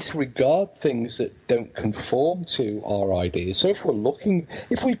 We disregard things that don't conform to our ideas. So if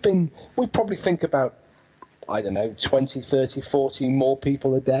we probably think about, I don't know, 20, 30, 40 more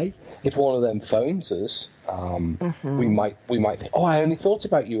people a day. If one of them phones us, we might think, oh, I only thought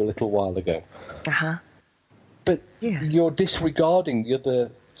about you a little while ago. Uh-huh. But you're disregarding the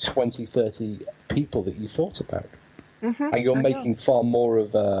other 20, 30 people that you thought about. Mm-hmm. And you're making far more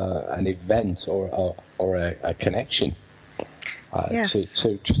of an event or a connection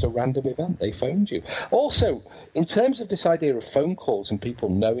to just a random event. They phoned you. Also, in terms of this idea of phone calls and people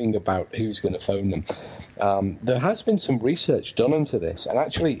knowing about who's going to phone them, there has been some research done into this. And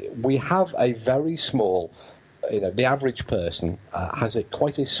actually, we have a very small, the average person has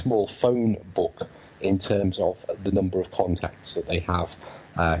quite a small phone book in terms of the number of contacts that they have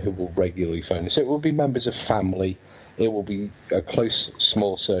who will regularly phone. So it will be members of family. It will be a close,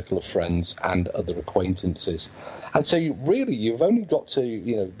 small circle of friends and other acquaintances. And so you've only got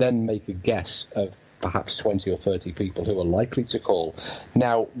to, then make a guess of perhaps 20 or 30 people who are likely to call.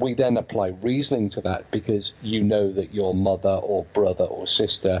 Now, we then apply reasoning to that because you know that your mother or brother or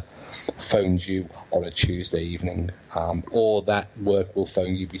sister phones you on a Tuesday evening, or that work will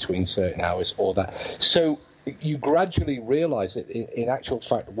phone you between certain hours, or that. So you gradually realize that in actual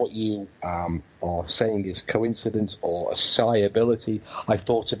fact what you are saying is coincidence or a psi ability. I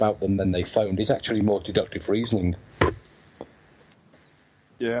thought about them, then they phoned. Is actually more deductive reasoning.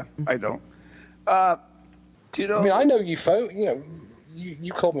 Yeah, I don't. Do you know? I mean, I know you phone.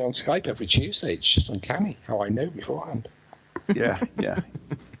 You call me on Skype every Tuesday. It's just uncanny how I know beforehand. Yeah.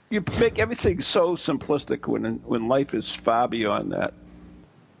 You make everything so simplistic when life is far beyond that.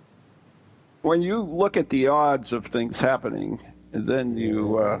 When you look at the odds of things happening, and then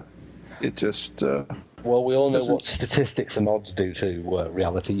it just... well, we all know what statistics and odds do to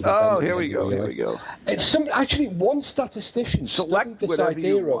reality. Oh, here we go. It's actually, one statistician studied this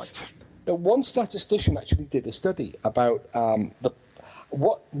idea of... One statistician actually did a study about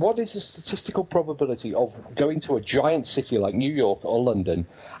what is the statistical probability of going to a giant city like New York or London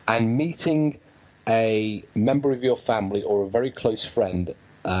and meeting a member of your family or a very close friend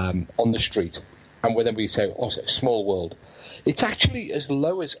on the street, and whether we say, small world, it's actually as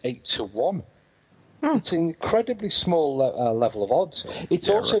low as 8 to 1. It's an incredibly small level of odds. It's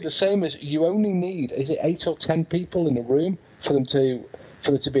also the same as you only need, is it 8 or 10 people in a room for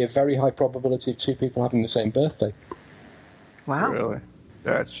there to be a very high probability of 2 people having the same birthday. Wow. Really?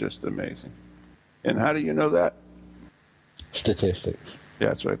 That's just amazing. And how do you know that? Statistics. Yeah,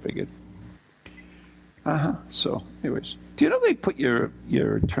 that's what I figured. So, anyways, do you know they put your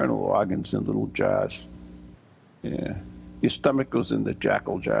internal organs in little jars? Yeah. Your stomach goes in the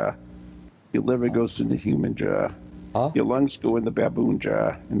jackal jar. Your liver goes in the human jar. Your lungs go in the baboon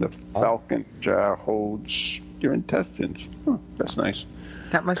jar. And the falcon jar holds your intestines. That's nice.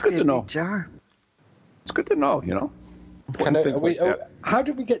 That must be a big jar. It's good to know, you know. How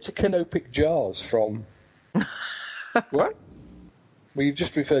did we get to canopic jars from? What? We've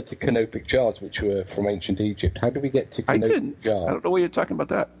just referred to canopic jars, which were from ancient Egypt. How did we get to canopic jars? I don't know why you're talking about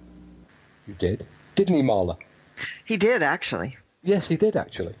that. You did. Didn't he, Marla? He did, actually. Yes, he did,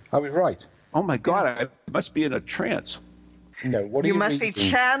 actually. I was right. Oh, my God. I must be in a trance. No, what are you you must reading? be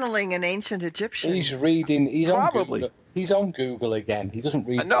channeling an ancient Egyptian. He's reading. Probably. He's on Google again. He doesn't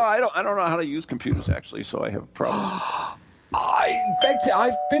read. No, I don't know how to use computers, actually, so I have problems.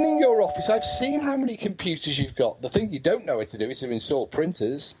 I've been in your office. I've seen how many computers you've got. The thing you don't know how to do is to install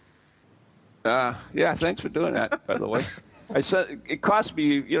printers. Yeah, thanks for doing that, by the way. I said it cost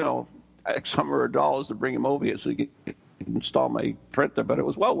me, X number of dollars to bring him over here so he could install my printer, but it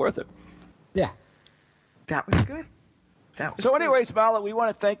was well worth it. Yeah. That was good. So anyways, Marla, we want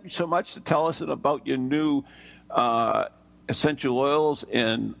to thank you so much to tell us about your new essential oils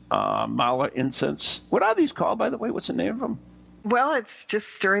and Marla incense. What are these called, by the way? What's the name of them? Well, it's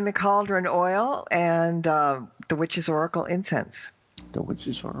just stirring the cauldron oil and the Witch's Oracle incense. The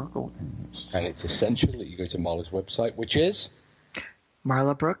Witch's Oracle incense. And it's essential that you go to Marla's website, which is?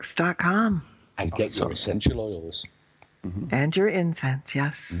 marlabrooks.com. And get your essential oils. Mm-hmm. And your incense,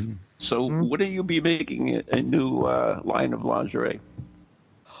 yes. Mm-hmm. So would you be making a new line of lingerie?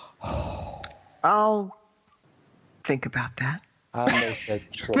 I'll think about that. And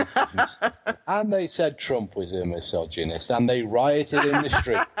they said Trump was a misogynist, and they rioted in the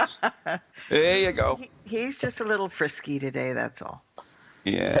streets. There you go. He's just a little frisky today, that's all.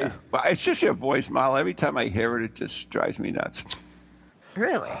 Yeah. Well, it's just your voice, Marla. Every time I hear it, it just drives me nuts.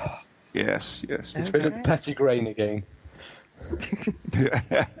 Really? Yes. It's been a petty grain again.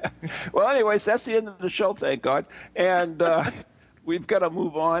 Well, anyways, that's the end of the show, thank God. And we've got to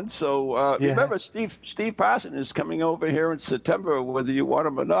move on. So remember, Steve Parson is coming over here in September, whether you want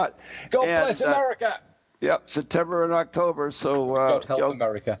him or not. God bless America. Yep, September and October. So God help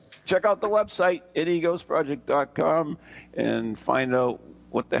America. Check out the website, IndyGhostProject.com, and find out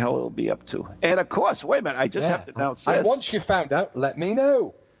what the hell it'll be up to. And of course, wait a minute, I just have to announce this. And once you found out, let me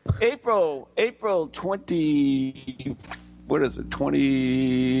know. April 20. What is it,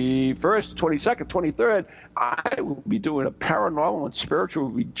 21st, 22nd, 23rd, I will be doing a paranormal and spiritual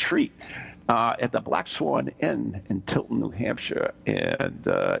retreat at the Black Swan Inn in Tilton, New Hampshire. And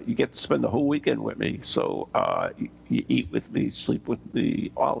you get to spend the whole weekend with me. So you eat with me, sleep with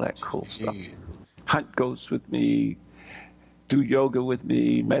me, all that cool stuff. Hunt ghosts with me, do yoga with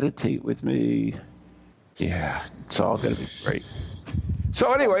me, meditate with me. Yeah, it's all going to be great.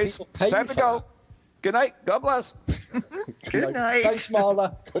 So anyways, time to go. Good night. God bless. Good night. Thanks,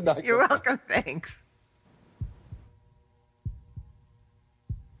 Marla. Good night. You're welcome. Thanks.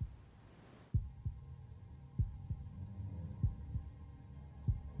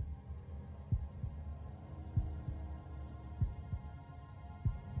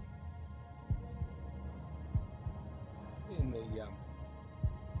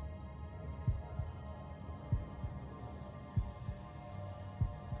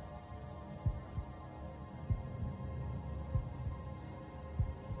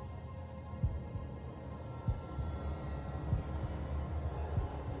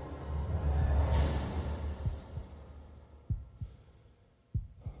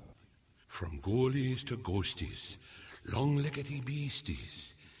 From ghoulies to ghosties, long-leggedy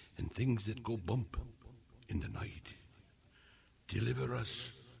beasties, and things that go bump in the night. Deliver us,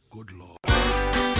 good Lord.